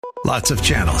Lots of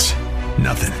channels,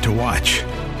 nothing to watch,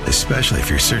 especially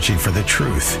if you're searching for the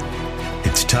truth.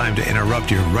 It's time to interrupt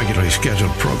your regularly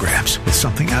scheduled programs with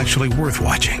something actually worth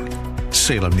watching.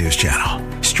 Salem News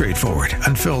Channel. Straightforward,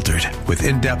 unfiltered, with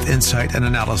in-depth insight and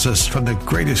analysis from the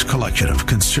greatest collection of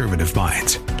conservative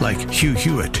minds like Hugh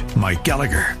Hewitt, Mike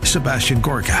Gallagher, Sebastian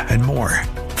Gorka, and more.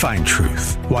 Find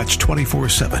truth. Watch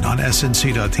 24/7 on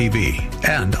snc.tv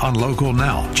and on Local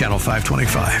Now, Channel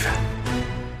 525.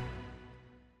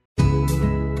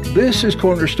 This is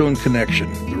Cornerstone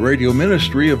Connection, the radio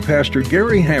ministry of Pastor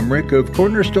Gary Hamrick of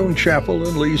Cornerstone Chapel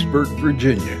in Leesburg,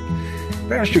 Virginia.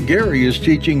 Pastor Gary is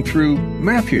teaching through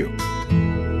Matthew. Real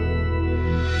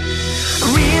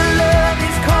love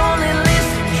is calling,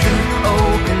 listen, truth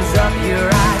opens up your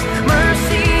eyes.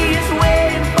 Mercy is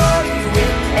waiting for you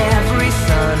with every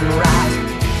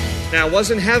sunrise. Now, it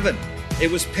wasn't heaven.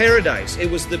 It was paradise. It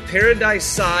was the paradise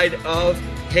side of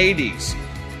Hades.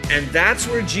 And that's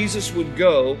where Jesus would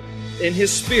go in his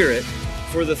spirit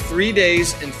for the 3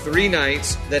 days and 3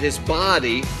 nights that his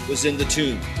body was in the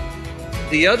tomb.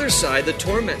 The other side, the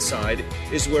torment side,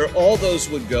 is where all those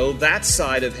would go, that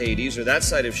side of Hades, or that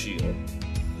side of Sheol,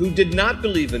 who did not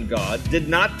believe in God, did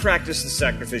not practice the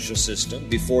sacrificial system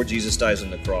before Jesus dies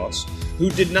on the cross, who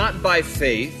did not by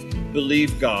faith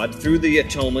believe God through the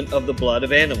atonement of the blood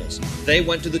of animals. They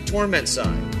went to the torment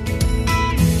side.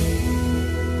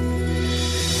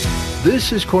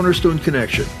 This is Cornerstone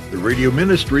Connection, the radio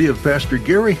ministry of Pastor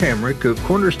Gary Hamrick of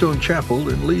Cornerstone Chapel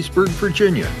in Leesburg,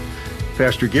 Virginia.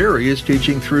 Pastor Gary is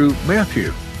teaching through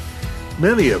Matthew.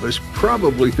 Many of us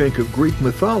probably think of Greek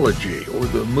mythology or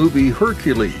the movie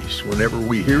Hercules whenever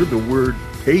we hear the word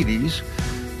Hades,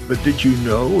 but did you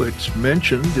know it's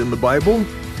mentioned in the Bible?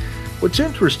 What's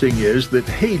interesting is that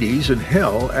Hades and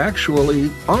hell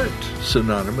actually aren't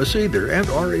synonymous either and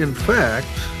are in fact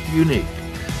unique.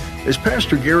 As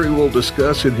Pastor Gary will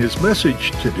discuss in his message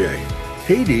today,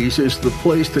 Hades is the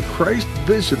place that Christ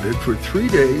visited for 3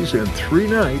 days and 3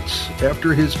 nights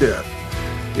after his death.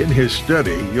 In his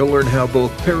study, you'll learn how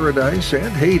both paradise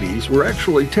and Hades were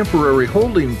actually temporary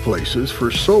holding places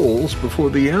for souls before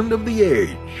the end of the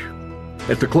age.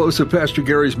 At the close of Pastor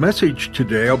Gary's message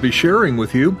today, I'll be sharing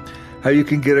with you how you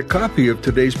can get a copy of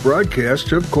today's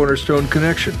broadcast of Cornerstone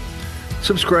Connection.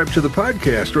 Subscribe to the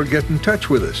podcast or get in touch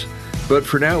with us. But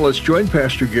for now, let's join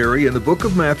Pastor Gary in the book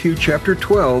of Matthew, chapter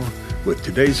 12, with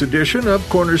today's edition of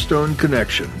Cornerstone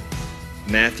Connection.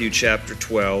 Matthew chapter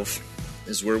 12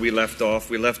 is where we left off.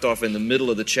 We left off in the middle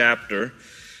of the chapter,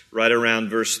 right around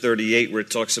verse 38, where it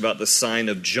talks about the sign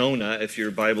of Jonah, if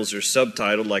your Bibles are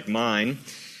subtitled like mine.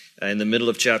 In the middle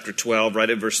of chapter 12, right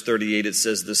at verse 38, it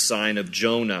says the sign of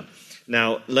Jonah.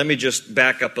 Now, let me just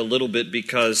back up a little bit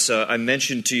because I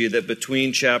mentioned to you that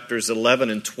between chapters 11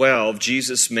 and 12,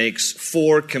 Jesus makes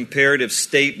 4 comparative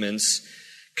statements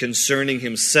concerning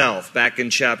himself. Back in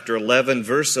chapter 11,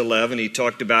 verse 11, he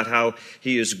talked about how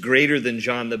he is greater than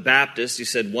John the Baptist. He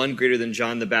said one greater than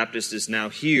John the Baptist is now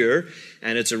here,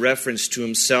 and it's a reference to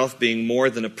himself being more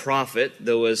than a prophet.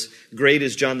 Though as great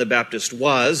as John the Baptist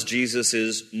was, Jesus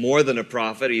is more than a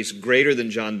prophet. He's greater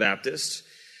than John the Baptist.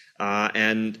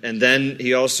 And then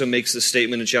he also makes the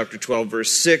statement in chapter 12,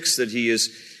 verse 6, that he is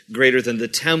greater than the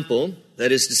temple.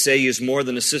 That is to say, he is more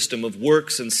than a system of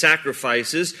works and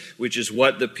sacrifices, which is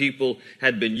what the people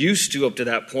had been used to up to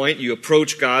that point. You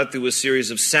approach God through a series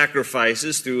of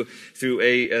sacrifices, through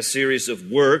a series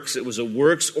of works. It was a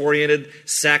works-oriented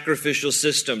sacrificial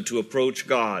system to approach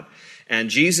God. And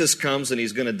Jesus comes and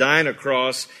he's going to die on a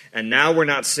cross, and now we're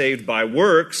not saved by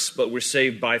works, but we're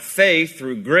saved by faith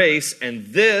through grace, and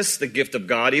this, the gift of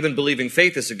God, even believing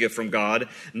faith is a gift from God,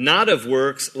 not of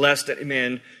works, lest any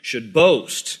man should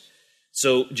boast.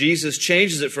 So Jesus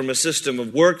changes it from a system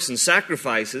of works and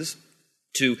sacrifices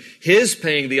to his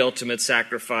paying the ultimate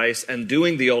sacrifice and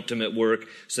doing the ultimate work,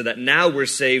 so that now we're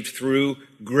saved through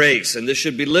grace. And this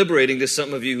should be liberating to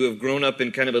some of you who have grown up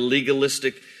in kind of a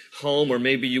legalistic home, or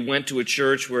maybe you went to a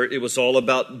church where it was all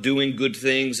about doing good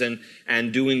things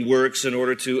and doing works in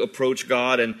order to approach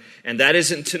God, and that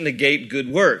isn't to negate good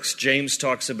works. James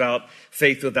talks about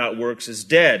faith without works is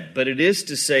dead, but it is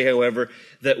to say, however,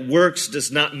 that works does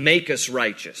not make us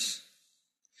righteous.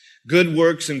 Good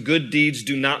works and good deeds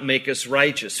do not make us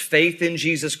righteous. Faith in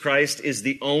Jesus Christ is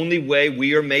the only way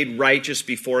we are made righteous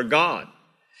before God.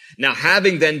 Now,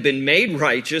 having then been made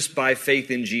righteous by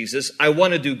faith in Jesus, I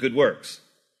want to do good works.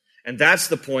 And that's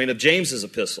the point of James's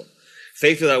epistle.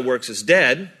 Faith without works is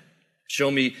dead. Show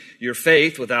me your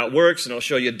faith without works, and I'll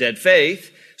show you dead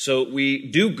faith. So we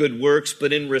do good works,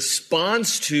 but in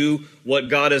response to what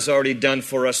God has already done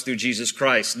for us through Jesus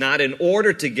Christ. Not in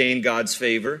order to gain God's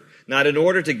favor, not in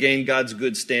order to gain God's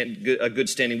good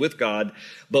standing with God,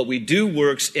 but we do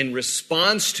works in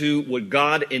response to what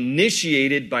God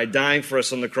initiated by dying for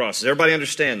us on the cross. Does everybody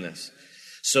understand this?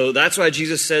 So that's why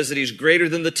Jesus says that he's greater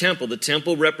than the temple. The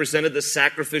temple represented the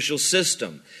sacrificial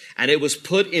system, and it was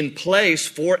put in place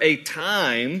for a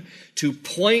time to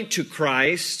point to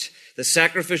Christ. The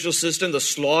sacrificial system, the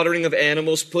slaughtering of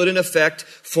animals, put in effect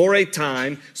for a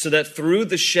time so that through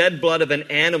the shed blood of an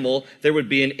animal, there would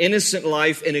be an innocent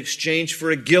life in exchange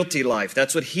for a guilty life.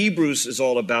 That's what Hebrews is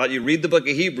all about. You read the book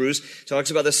of Hebrews, it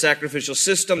talks about the sacrificial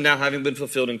system now having been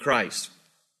fulfilled in Christ.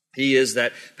 He is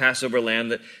that Passover lamb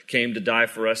that came to die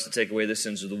for us to take away the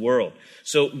sins of the world.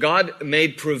 So God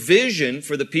made provision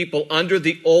for the people under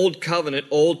the Old Covenant,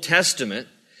 Old Testament,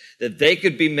 that they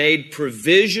could be made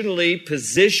provisionally,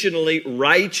 positionally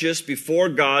righteous before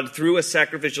God through a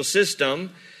sacrificial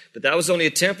system. But that was only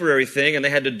a temporary thing, and they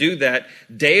had to do that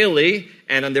daily.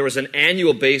 And there was an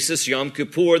annual basis, Yom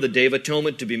Kippur, the Day of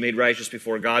Atonement, to be made righteous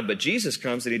before God. But Jesus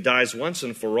comes and he dies once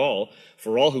and for all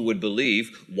who would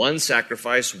believe, one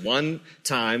sacrifice, one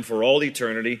time for all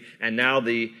eternity. And now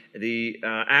the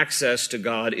access to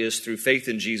God is through faith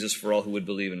in Jesus for all who would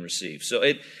believe and receive.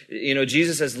 So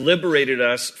Jesus has liberated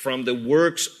us from the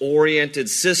works-oriented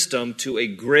system to a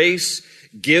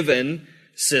grace-given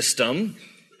system.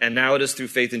 And now it is through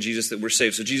faith in Jesus that we're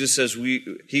saved. So Jesus says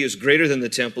he is greater than the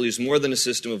temple. He's more than a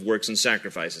system of works and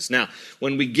sacrifices. Now,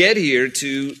 when we get here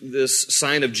to this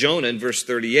sign of Jonah in verse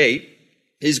 38,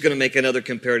 he's going to make another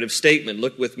comparative statement.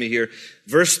 Look with me here.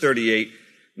 Verse 38,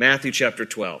 Matthew chapter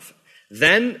 12.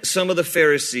 Then some of the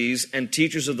Pharisees and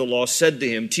teachers of the law said to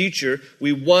him, "Teacher,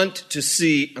 we want to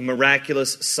see a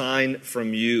miraculous sign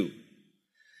from you."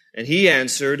 And he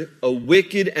answered, "A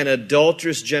wicked and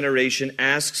adulterous generation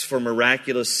asks for a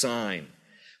miraculous sign,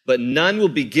 but none will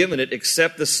be given it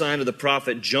except the sign of the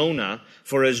prophet Jonah.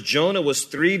 For as Jonah was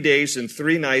 3 days and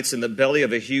 3 nights in the belly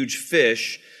of a huge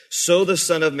fish, so the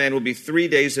Son of Man will be 3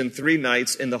 days and 3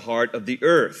 nights in the heart of the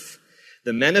earth.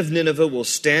 The men of Nineveh will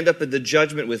stand up at the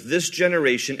judgment with this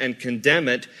generation and condemn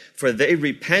it, for they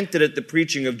repented at the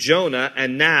preaching of Jonah,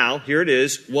 and now, here it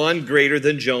is, one greater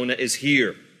than Jonah is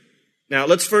here." Now,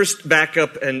 let's first back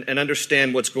up and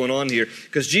understand what's going on here,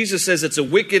 because Jesus says it's a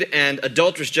wicked and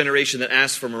adulterous generation that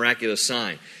asks for a miraculous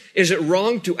sign. Is it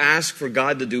wrong to ask for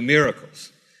God to do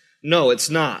miracles? No, it's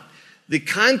not. The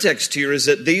context here is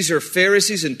that these are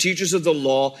Pharisees and teachers of the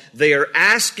law. They are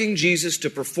asking Jesus to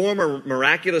perform a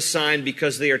miraculous sign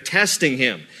because they are testing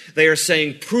him. They are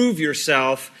saying, "Prove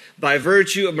yourself by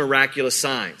virtue of miraculous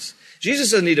signs."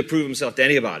 Jesus doesn't need to prove himself to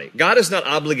anybody. God is not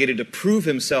obligated to prove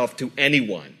himself to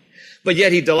anyone. But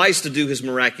yet he delights to do his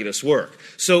miraculous work.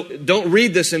 So don't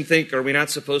read this and think, are we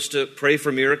not supposed to pray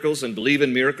for miracles and believe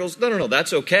in miracles? No,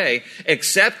 that's okay,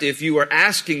 except if you are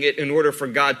asking it in order for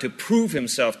God to prove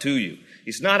himself to you.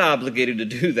 He's not obligated to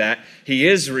do that. He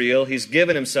is real. He's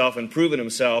given himself and proven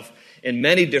himself in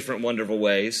many different wonderful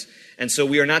ways. And so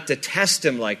we are not to test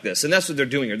him like this. And that's what they're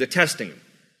doing here. They're testing him.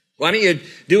 Why don't you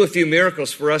do a few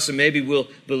miracles for us and maybe we'll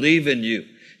believe in you?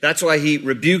 That's why he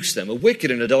rebukes them. A wicked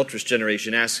and adulterous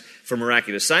generation asks for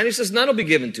miraculous sign. He says none will be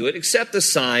given to it except the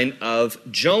sign of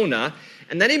Jonah.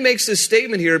 And then he makes this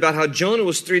statement here about how Jonah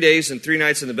was 3 days and 3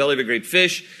 nights in the belly of a great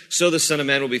fish. So the Son of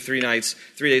Man will be 3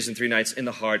 days and 3 nights in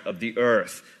the heart of the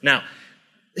earth. Now,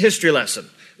 history lesson.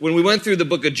 When we went through the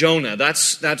book of Jonah,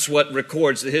 that's what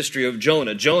records the history of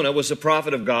Jonah. Jonah was a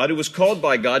prophet of God who was called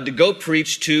by God to go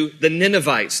preach to the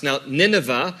Ninevites. Now,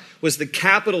 Nineveh was the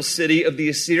capital city of the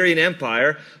Assyrian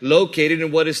Empire, located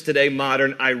in what is today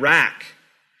modern Iraq.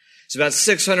 It's about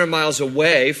 600 miles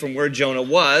away from where Jonah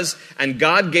was, and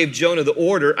God gave Jonah the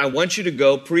order, "I want you to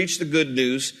go preach the good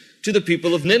news to the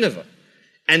people of Nineveh."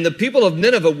 And the people of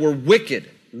Nineveh were wicked,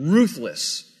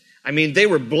 ruthless. I mean, they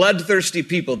were bloodthirsty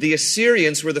people. The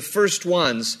Assyrians were the first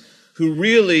ones who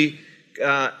really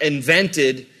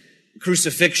invented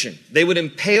crucifixion. They would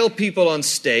impale people on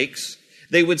stakes.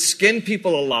 They would skin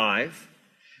people alive.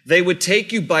 They would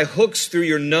take you by hooks through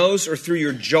your nose or through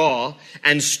your jaw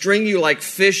and string you like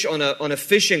fish on a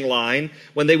fishing line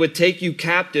when they would take you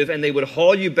captive, and they would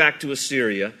haul you back to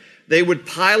Assyria. They would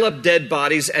pile up dead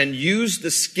bodies and use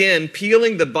the skin,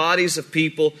 peeling the bodies of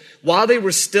people while they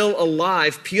were still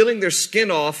alive, peeling their skin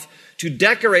off to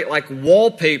decorate like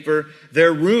wallpaper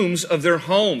their rooms of their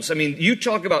homes. I mean, you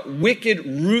talk about wicked,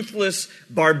 ruthless,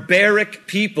 barbaric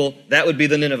people, that would be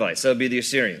the Ninevites. That would be the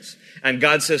Assyrians. And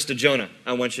God says to Jonah,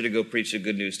 "I want you to go preach the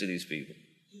good news to these people."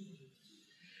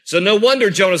 So no wonder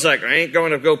Jonah's like, "I ain't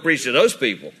going to go preach to those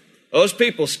people. Those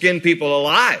people skin people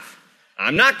alive.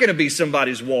 I'm not going to be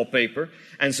somebody's wallpaper."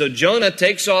 And so Jonah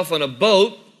takes off on a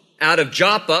boat, out of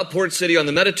Joppa, port city on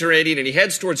the Mediterranean, and he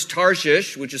heads towards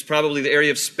Tarshish, which is probably the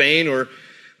area of Spain or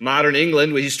modern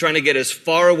England, where he's trying to get as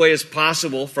far away as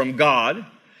possible from God.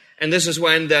 And this is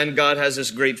when then God has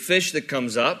this great fish that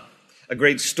comes up, a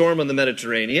great storm on the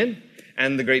Mediterranean,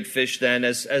 and the great fish then,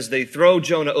 as they throw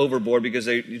Jonah overboard, because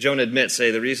Jonah admits,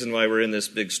 the reason why we're in this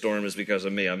big storm is because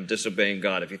of me. I'm disobeying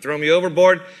God. If you throw me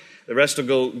overboard, the rest will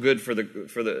go good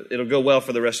it'll go well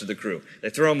for the rest of the crew. They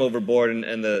throw him overboard,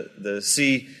 and the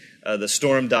sea, the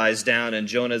storm dies down, and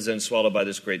Jonah is then swallowed by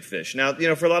this great fish. Now,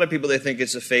 for a lot of people, they think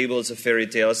it's a fable, it's a fairy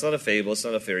tale. It's not a fable, it's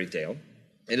not a fairy tale.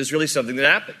 It is really something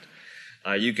that happened.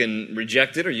 You can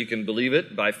reject it or you can believe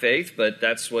it by faith, but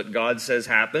that's what God says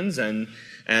happens, and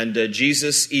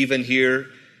Jesus even here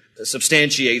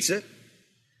substantiates it.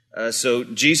 So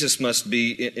Jesus must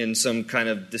be in some kind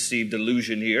of deceived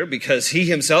delusion here, because he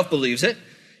himself believes it.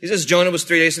 He says Jonah was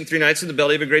 3 days and 3 nights in the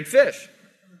belly of a great fish.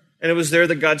 And it was there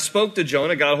that God spoke to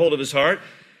Jonah, got a hold of his heart.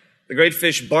 The great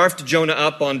fish barfed Jonah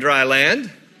up on dry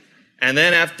land. And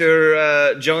then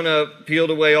after Jonah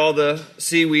peeled away all the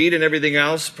seaweed and everything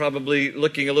else, probably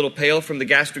looking a little pale from the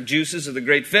gastric juices of the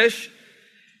great fish,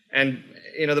 and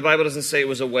the Bible doesn't say it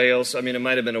was a whale. So, it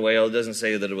might have been a whale. It doesn't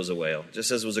say that it was a whale. It just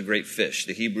says it was a great fish.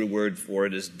 The Hebrew word for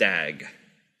it is dag,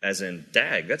 as in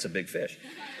dag. That's a big fish.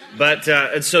 But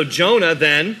and so Jonah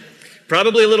then,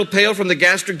 probably a little pale from the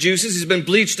gastric juices. He's been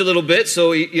bleached a little bit,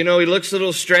 so he looks a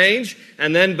little strange.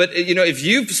 And then, if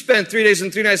you've spent 3 days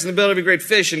and 3 nights in the belly of a great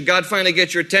fish, and God finally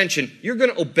gets your attention, you're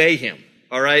going to obey him.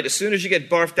 All right? As soon as you get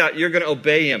barfed out, you're going to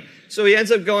obey him. So he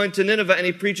ends up going to Nineveh, and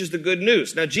he preaches the good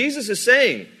news. Now, Jesus is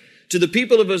saying to the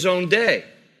people of his own day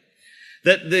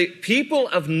that the people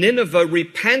of Nineveh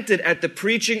repented at the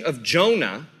preaching of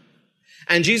Jonah,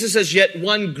 and Jesus says, yet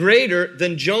one greater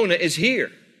than Jonah is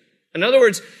here. In other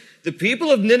words, the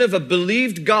people of Nineveh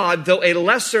believed God, though a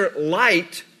lesser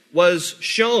light was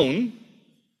shown.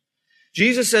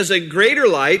 Jesus says a greater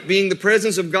light, being the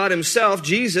presence of God himself,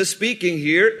 Jesus speaking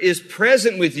here, is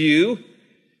present with you,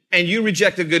 and you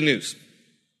reject the good news.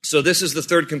 So this is the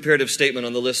third comparative statement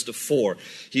on the list of 4.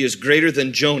 He is greater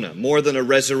than Jonah, more than a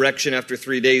resurrection after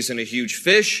 3 days in a huge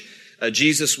fish.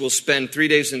 Jesus will spend 3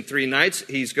 days and 3 nights.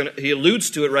 He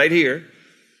alludes to it right here.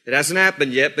 It hasn't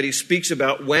happened yet, but he speaks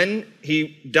about when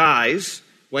he dies,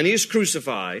 when he is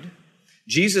crucified.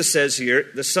 Jesus says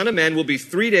here, the Son of Man will be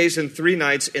 3 days and 3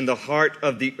 nights in the heart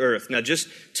of the earth. Now just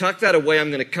tuck that away. I'm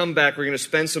going to come back. We're going to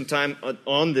spend some time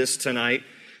on this tonight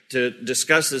to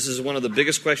discuss this. This is one of the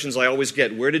biggest questions I always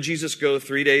get. Where did Jesus go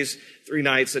 3 days, 3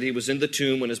 nights that he was in the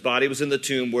tomb, when his body was in the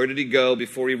tomb? Where did he go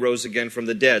before he rose again from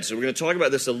the dead? So we're going to talk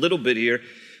about this a little bit here.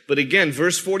 But again,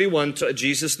 verse 41,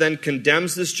 Jesus then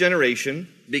condemns this generation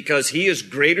because he is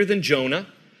greater than Jonah.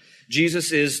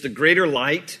 Jesus is the greater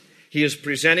light. He is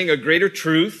presenting a greater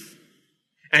truth.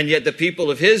 And yet the people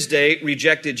of his day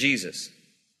rejected Jesus,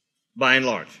 by and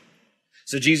large.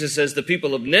 So Jesus says the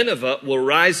people of Nineveh will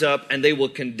rise up and they will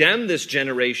condemn this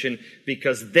generation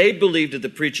because they believed at the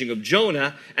preaching of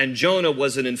Jonah, and Jonah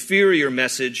was an inferior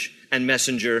message and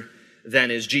messenger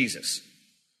than is Jesus.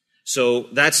 So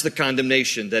that's the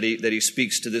condemnation that he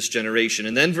speaks to this generation.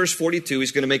 And then verse 42,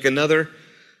 he's going to make another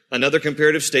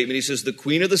comparative statement. He says, the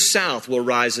queen of the south will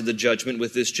rise in the judgment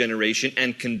with this generation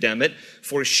and condemn it,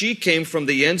 for she came from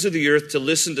the ends of the earth to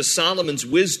listen to Solomon's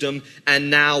wisdom,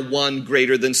 and now one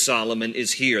greater than Solomon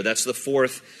is here. That's the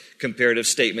fourth comparative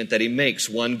statement that he makes.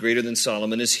 One greater than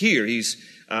Solomon is here. He's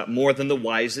more than the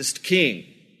wisest king.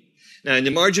 Now, in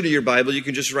the margin of your Bible, you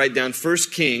can just write down 1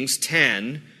 Kings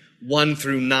 10, 1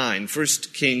 through 9. 1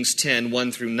 Kings 10,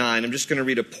 1 through 9. I'm just going to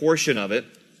read a portion of it.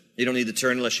 You don't need to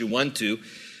turn unless you want to.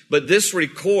 But this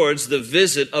records the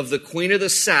visit of the queen of the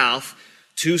south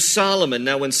to Solomon.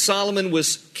 Now, when Solomon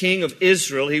was king of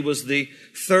Israel, he was the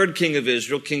third king of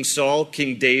Israel, King Saul,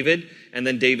 King David, and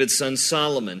then David's son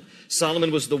Solomon.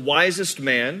 Solomon was the wisest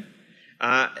man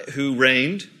who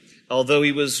reigned, although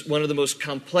he was one of the most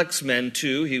complex men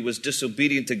too. He was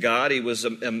disobedient to God. He was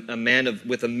a man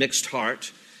with a mixed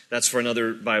heart. That's for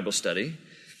another Bible study.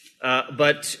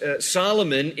 But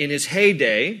Solomon, in his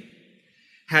heyday,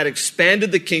 had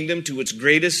expanded the kingdom to its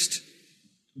greatest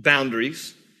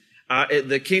boundaries.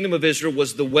 The kingdom of Israel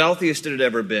was the wealthiest it had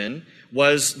ever been,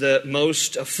 was the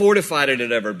most fortified it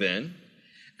had ever been.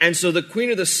 And so the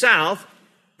queen of the south,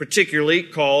 particularly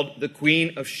called the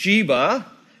Queen of Sheba,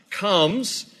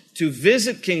 comes to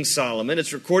visit King Solomon.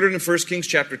 It's recorded in 1 Kings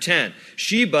chapter 10.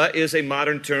 Sheba is a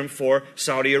modern term for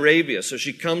Saudi Arabia. So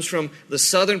she comes from the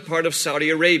southern part of Saudi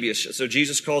Arabia. So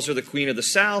Jesus calls her the Queen of the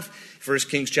South. 1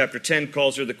 Kings chapter 10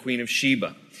 calls her the Queen of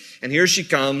Sheba. And here she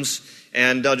comes,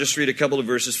 and I'll just read a couple of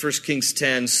verses. 1 Kings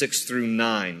 10, 6 through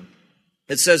 9.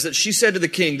 It says that she said to the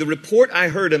king, "The report I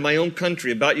heard in my own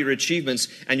country about your achievements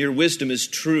and your wisdom is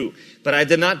true. But I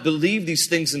did not believe these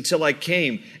things until I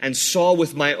came and saw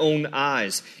with my own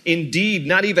eyes. Indeed,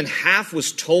 not even half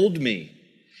was told me.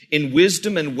 In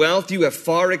wisdom and wealth you have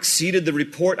far exceeded the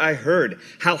report I heard.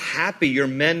 How happy your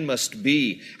men must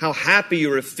be. How happy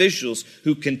your officials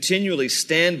who continually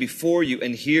stand before you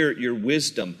and hear your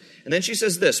wisdom." And then she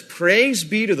says this, "Praise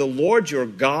be to the Lord your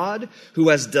God, who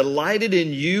has delighted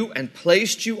in you and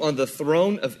placed you on the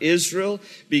throne of Israel.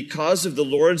 Because of the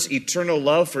Lord's eternal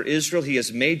love for Israel, he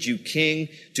has made you king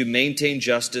to maintain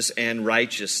justice and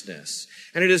righteousness."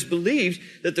 And it is believed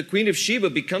that the Queen of Sheba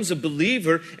becomes a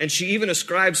believer, and she even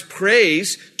ascribes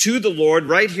praise to the Lord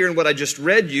right here in what I just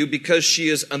read you, because she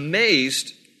is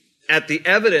amazed at the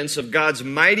evidence of God's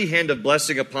mighty hand of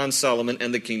blessing upon Solomon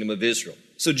and the kingdom of Israel.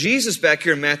 So Jesus back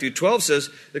here in Matthew 12 says,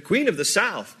 the Queen of the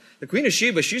South, the Queen of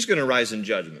Sheba, she's going to rise in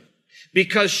judgment.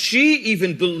 Because she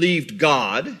even believed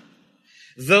God,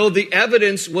 though the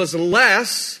evidence was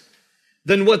less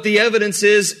than what the evidence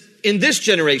is in this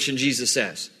generation, Jesus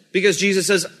says. Because Jesus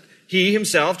says, he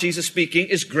himself, Jesus speaking,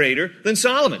 is greater than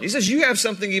Solomon. He says, you have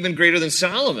something even greater than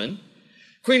Solomon.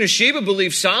 Queen of Sheba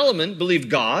believed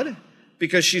God,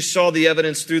 because she saw the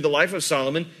evidence through the life of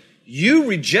Solomon. You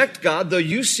reject God, though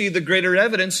you see the greater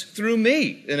evidence through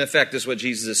me, in effect, is what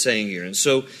Jesus is saying here. And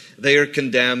so they are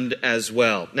condemned as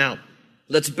well. Now,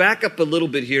 let's back up a little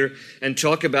bit here and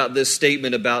talk about this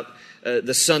statement about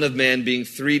the Son of Man being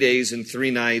 3 days and 3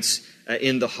 nights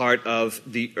in the heart of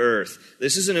the earth.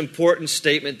 This is an important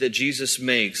statement that Jesus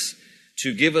makes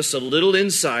to give us a little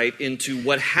insight into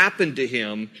what happened to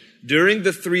him during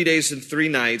the 3 days and 3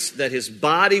 nights that his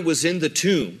body was in the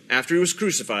tomb, after he was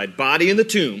crucified, body in the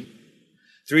tomb,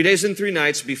 3 days and 3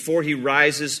 nights before he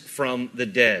rises from the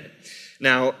dead.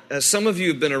 Now, some of you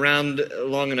have been around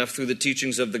long enough through the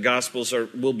teachings of the Gospels or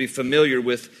will be familiar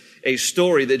with a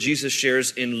story that Jesus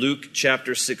shares in Luke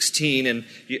chapter 16, and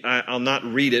I'll not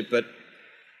read it, but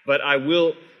I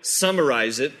will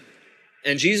summarize it.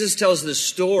 And Jesus tells this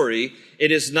story.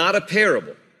 It is not a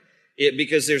parable.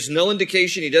 Because there's no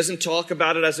indication, he doesn't talk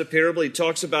about it as a parable, he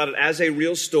talks about it as a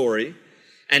real story.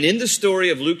 And in the story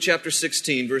of Luke chapter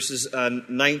 16, verses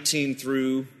 19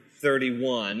 through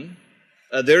 31,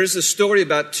 there is a story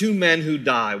about 2 men who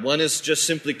die. One is just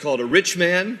simply called a rich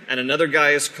man, and another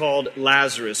guy is called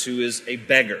Lazarus, who is a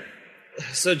beggar.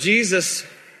 So Jesus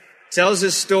tells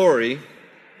his story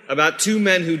about 2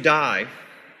 men who die.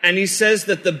 And he says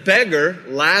that the beggar,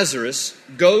 Lazarus,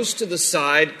 goes to the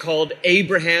side called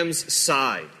Abraham's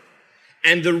side.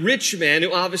 And the rich man,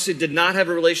 who obviously did not have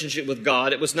a relationship with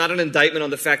God, it was not an indictment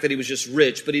on the fact that he was just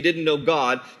rich, but he didn't know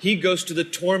God, he goes to the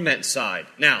torment side.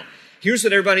 Now, here's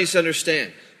what everybody needs to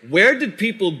understand. Where did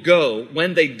people go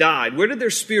when they died? Where did their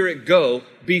spirit go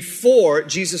before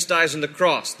Jesus dies on the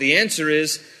cross? The answer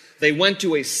is they went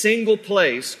to a single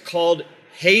place called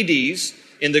Hades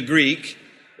in the Greek,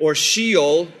 or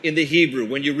Sheol in the Hebrew.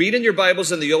 When you read in your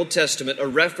Bibles in the Old Testament a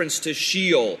reference to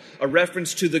Sheol, a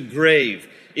reference to the grave,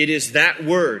 it is that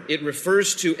word. It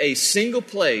refers to a single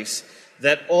place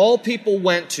that all people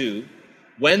went to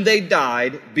when they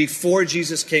died before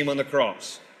Jesus came on the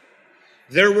cross.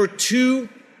 There were 2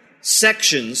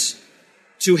 sections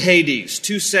to Hades,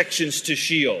 2 sections to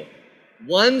Sheol.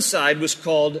 One side was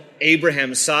called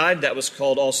Abraham's side, that was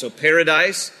called also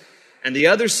paradise. And the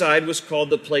other side was called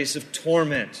the place of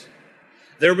torment.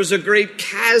 There was a great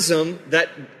chasm that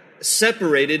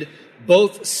separated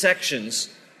both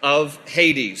sections of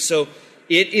Hades. So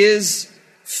it is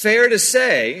fair to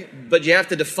say, but you have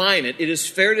to define it, it is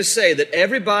fair to say that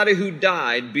everybody who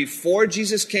died before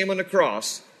Jesus came on the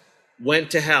cross went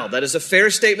to hell. That is a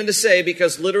fair statement to say,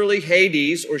 because literally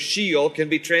Hades or Sheol can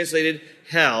be translated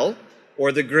hell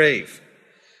or the grave.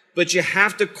 But you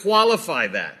have to qualify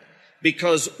that,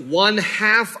 because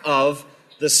 1/2 of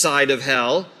the side of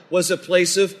hell was a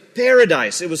place of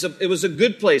paradise. It was a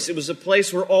good place. It was a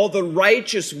place where all the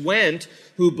righteous went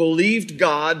who believed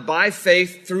God by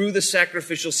faith through the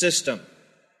sacrificial system.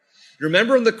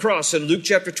 Remember on the cross in Luke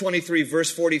chapter 23,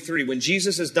 verse 43, when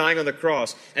Jesus is dying on the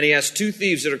cross and he has 2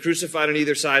 thieves that are crucified on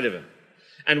either side of him.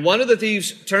 And one of the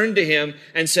thieves turned to him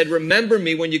and said, "Remember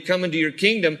me when you come into your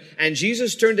kingdom." And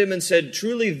Jesus turned to him and said,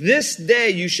 "Truly this day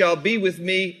you shall be with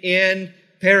me in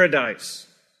paradise."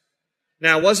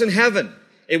 Now, it wasn't heaven.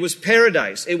 It was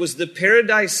paradise. It was the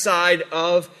paradise side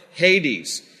of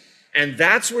Hades. And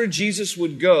that's where Jesus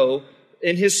would go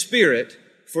in his spirit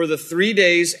for the 3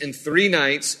 days and 3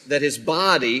 nights that his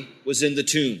body was in the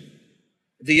tomb.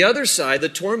 The other side, the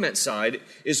torment side,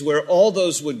 is where all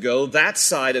those would go, that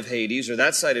side of Hades or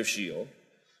that side of Sheol,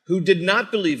 who did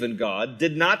not believe in God,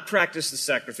 did not practice the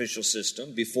sacrificial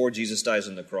system before Jesus dies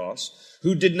on the cross,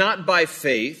 who did not by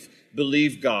faith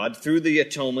believe God through the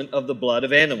atonement of the blood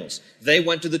of animals. They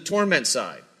went to the torment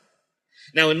side.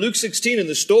 Now in Luke 16 in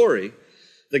the story,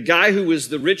 the guy who is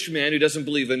the rich man who doesn't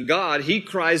believe in God, he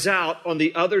cries out on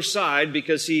the other side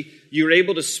because you were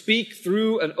able to speak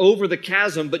through and over the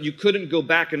chasm, but you couldn't go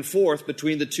back and forth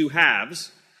between the two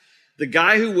halves. The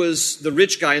guy who was the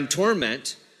rich guy in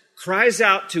torment cries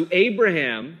out to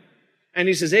Abraham, and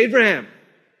he says, Abraham,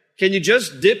 can you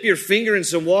just dip your finger in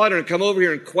some water and come over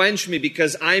here and quench me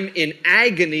because I'm in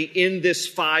agony in this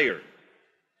fire?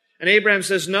 And Abraham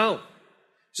says, no.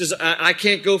 He says, I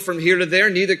can't go from here to there,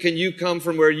 neither can you come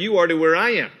from where you are to where I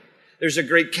am. There's a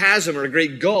great chasm or a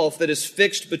great gulf that is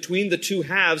fixed between the two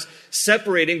halves,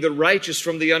 separating the righteous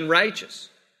from the unrighteous.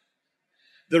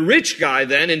 The rich guy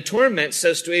then in torment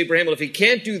says to Abraham, well, if he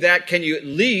can't do that, can you at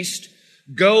least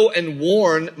go and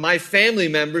warn my family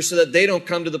members so that they don't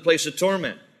come to the place of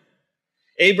torment?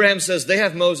 Abraham says they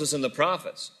have Moses and the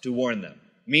prophets to warn them,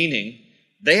 meaning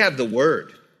they have the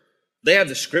word. They have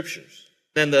the scriptures.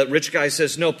 Then the rich guy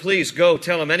says, no, please go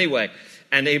tell them anyway.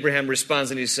 And Abraham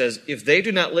responds and he says, if they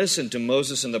do not listen to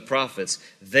Moses and the prophets,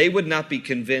 they would not be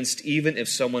convinced even if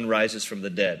someone rises from the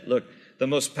dead. Look, the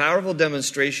most powerful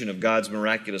demonstration of God's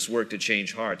miraculous work to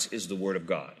change hearts is the Word of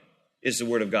God. Is the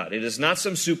Word of God. It is not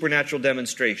some supernatural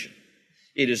demonstration.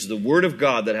 It is the Word of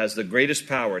God that has the greatest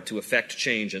power to effect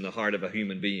change in the heart of a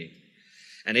human being.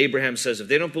 And Abraham says, if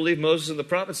they don't believe Moses and the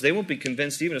prophets, they won't be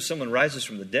convinced even if someone rises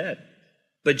from the dead.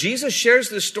 But Jesus shares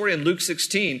this story in Luke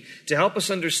 16 to help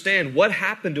us understand what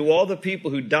happened to all the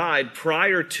people who died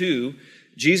prior to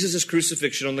Jesus'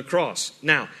 crucifixion on the cross.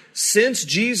 Now, since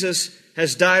Jesus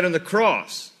has died on the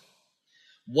cross,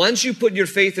 once you put your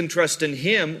faith and trust in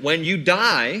Him, when you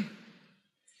die,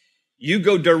 you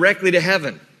go directly to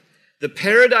heaven. The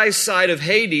paradise side of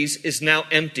Hades is now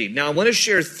empty. Now, I want to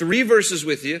share 3 verses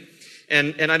with you,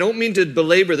 and I don't mean to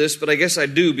belabor this, but I guess I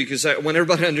do because I want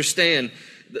everybody to understand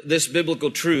this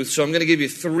biblical truth. So I'm going to give you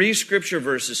 3 scripture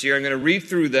verses here. I'm going to read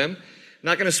through them. I'm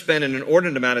not going to spend an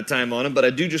inordinate amount of time on them, but I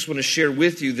do just want to share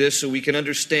with you this so we can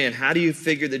understand how do you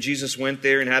figure that Jesus went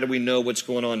there and how do we know what's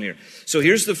going on here. So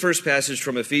here's the first passage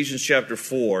from Ephesians chapter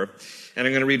 4, and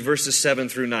I'm going to read verses 7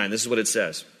 through 9. This is what it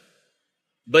says.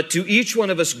 But to each one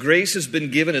of us grace has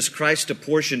been given as Christ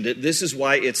apportioned it. This is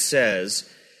why it says,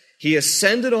 He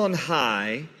ascended on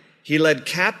high, He led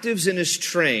captives in His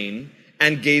train,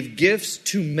 and gave gifts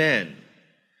to men.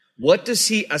 What does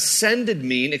He ascended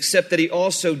mean except that He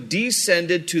also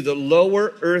descended to the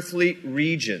lower earthly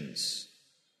regions?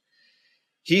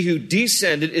 He who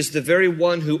descended is the very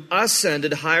one who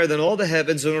ascended higher than all the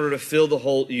heavens in order to fill the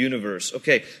whole universe.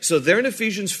 Okay, so there in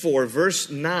Ephesians 4, verse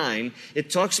 9,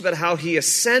 it talks about how He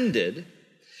ascended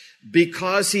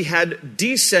because He had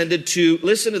descended to,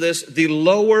 listen to this, the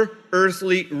lower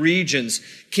earthly regions.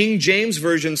 King James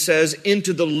Version says,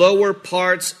 into the lower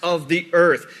parts of the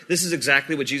earth. This is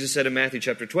exactly what Jesus said in Matthew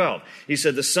chapter 12. He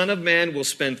said, the Son of Man will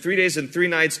spend 3 days and 3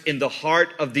 nights in the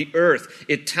heart of the earth.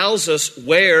 It tells us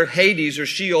where Hades or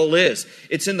Sheol is.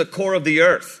 It's in the core of the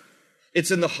earth.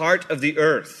 It's in the heart of the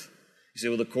earth. You say,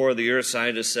 well, the core of the earth,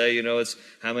 scientists say, it's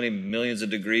how many millions of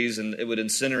degrees and it would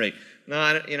incinerate.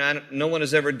 No, no one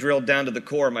has ever drilled down to the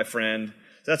core, my friend.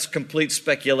 That's complete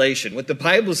speculation. What the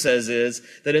Bible says is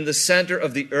that in the center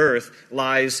of the earth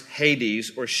lies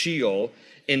Hades or Sheol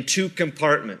in 2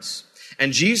 compartments.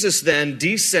 And Jesus then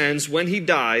descends when He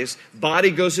dies,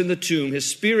 body goes in the tomb, His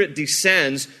spirit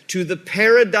descends to the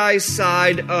paradise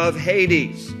side of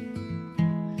Hades,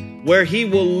 where He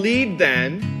will lead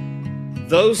then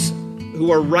those who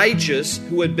are righteous,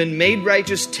 who had been made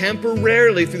righteous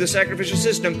temporarily through the sacrificial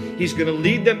system. He's going to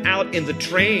lead them out in the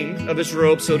train of His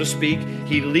robe, so to speak.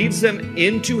 He leads them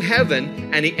into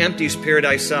heaven, and He empties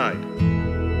paradise side. Open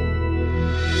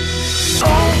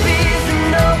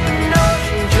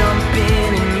ocean, jump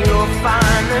in and you'll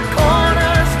find the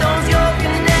cornerstone's your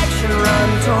connection. Run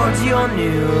towards your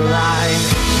new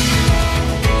life.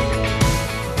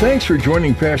 Thanks for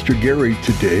joining Pastor Gary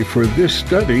today for this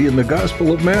study in the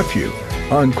Gospel of Matthew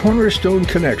on Cornerstone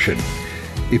Connection.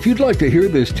 If you'd like to hear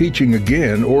this teaching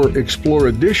again or explore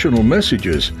additional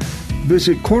messages,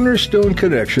 visit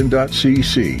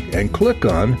cornerstoneconnection.cc and click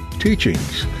on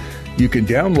Teachings. You can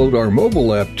download our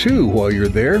mobile app too while you're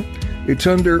there. It's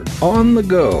under On the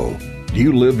Go. Do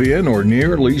you live in or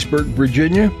near Leesburg,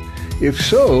 Virginia? If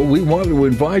so, we want to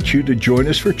invite you to join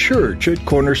us for church at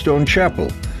Cornerstone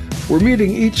Chapel. We're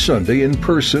meeting each Sunday in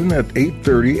person at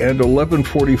 8:30 and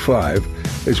 11:45,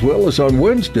 as well as on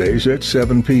Wednesdays at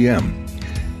 7 p.m.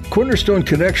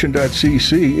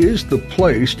 CornerstoneConnection.cc is the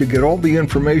place to get all the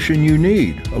information you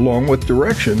need, along with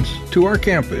directions to our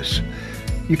campus.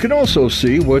 You can also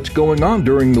see what's going on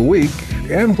during the week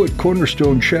and what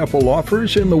Cornerstone Chapel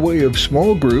offers in the way of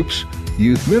small groups,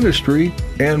 youth ministry,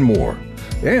 and more.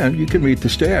 And you can meet the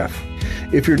staff.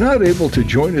 If you're not able to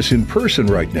join us in person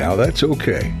right now, that's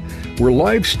okay. We're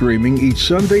live streaming each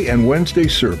Sunday and Wednesday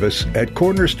service at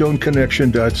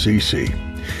CornerstoneConnection.cc.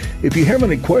 If you have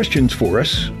any questions for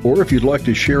us, or if you'd like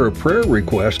to share a prayer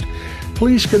request,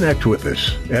 please connect with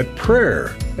us at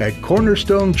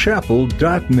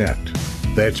prayer@cornerstonechapel.net.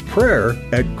 That's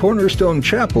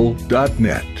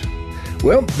prayer@cornerstonechapel.net.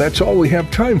 Well, that's all we have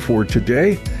time for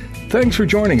today. Thanks for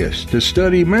joining us to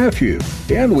study Matthew,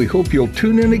 and we hope you'll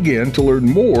tune in again to learn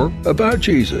more about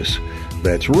Jesus.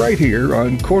 That's right here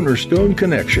on Cornerstone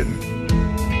Connection.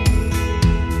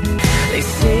 They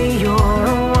say you're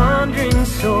a wandering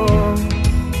soul,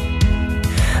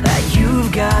 that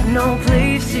you've got no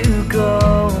place to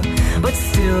go, but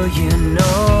still you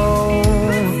know